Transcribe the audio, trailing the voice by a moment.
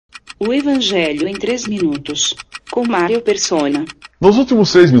O Evangelho em 3 minutos, com Mário Persona. Nos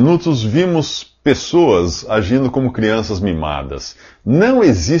últimos 3 minutos, vimos pessoas agindo como crianças mimadas. Não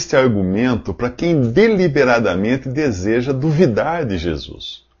existe argumento para quem deliberadamente deseja duvidar de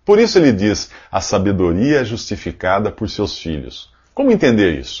Jesus. Por isso ele diz, a sabedoria é justificada por seus filhos. Como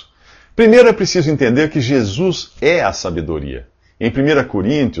entender isso? Primeiro é preciso entender que Jesus é a sabedoria. Em 1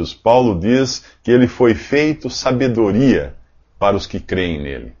 Coríntios, Paulo diz que ele foi feito sabedoria para os que creem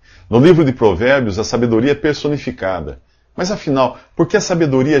nele. No livro de Provérbios, a sabedoria é personificada. Mas afinal, por que a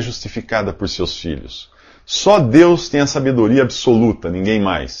sabedoria é justificada por seus filhos? Só Deus tem a sabedoria absoluta, ninguém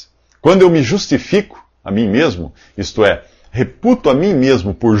mais. Quando eu me justifico a mim mesmo, isto é, reputo a mim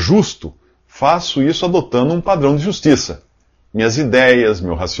mesmo por justo, faço isso adotando um padrão de justiça. Minhas ideias,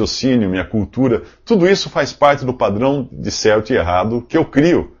 meu raciocínio, minha cultura, tudo isso faz parte do padrão de certo e errado que eu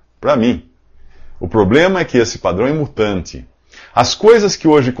crio para mim. O problema é que esse padrão é mutante. As coisas que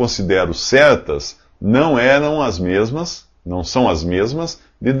hoje considero certas não são as mesmas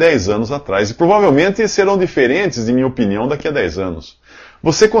de 10 anos atrás e provavelmente serão diferentes de minha opinião daqui a 10 anos.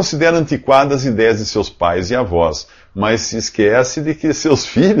 Você considera antiquadas as ideias de seus pais e avós, mas se esquece de que seus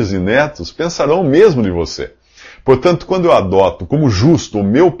filhos e netos pensarão o mesmo de você. Portanto, quando eu adoto como justo o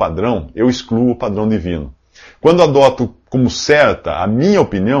meu padrão, eu excluo o padrão divino. Quando adoto como certa a minha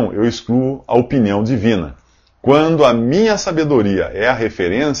opinião, eu excluo a opinião divina. Quando a minha sabedoria é a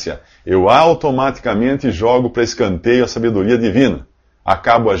referência, eu automaticamente jogo para escanteio a sabedoria divina.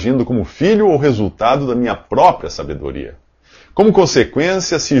 Acabo agindo como filho ou resultado da minha própria sabedoria. Como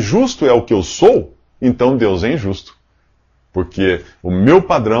consequência, se justo é o que eu sou, então Deus é injusto. Porque o meu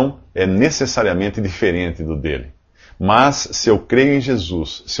padrão é necessariamente diferente do dele. Mas se eu creio em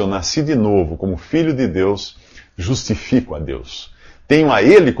Jesus, se eu nasci de novo como filho de Deus, justifico a Deus. Tenho a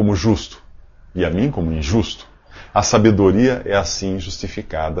Ele como justo e a mim como injusto. A sabedoria é assim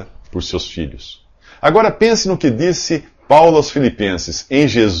justificada por seus filhos. Agora pense no que disse Paulo aos Filipenses. Em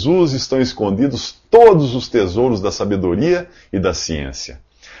Jesus estão escondidos todos os tesouros da sabedoria e da ciência.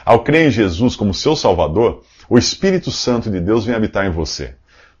 Ao crer em Jesus como seu Salvador, o Espírito Santo de Deus vem habitar em você.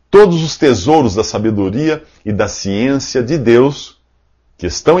 Todos os tesouros da sabedoria e da ciência de Deus, que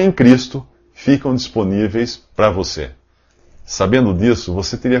estão em Cristo, ficam disponíveis para você. Sabendo disso,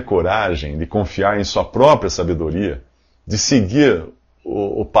 você teria coragem de confiar em sua própria sabedoria, de seguir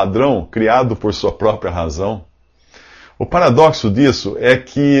o padrão criado por sua própria razão? O paradoxo disso é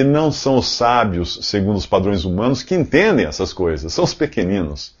que não são os sábios, segundo os padrões humanos, que entendem essas coisas. São os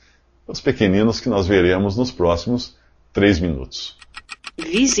pequeninos. Os pequeninos que nós veremos nos próximos 3 minutos.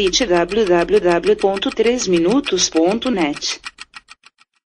 Visite www.3minutos.net.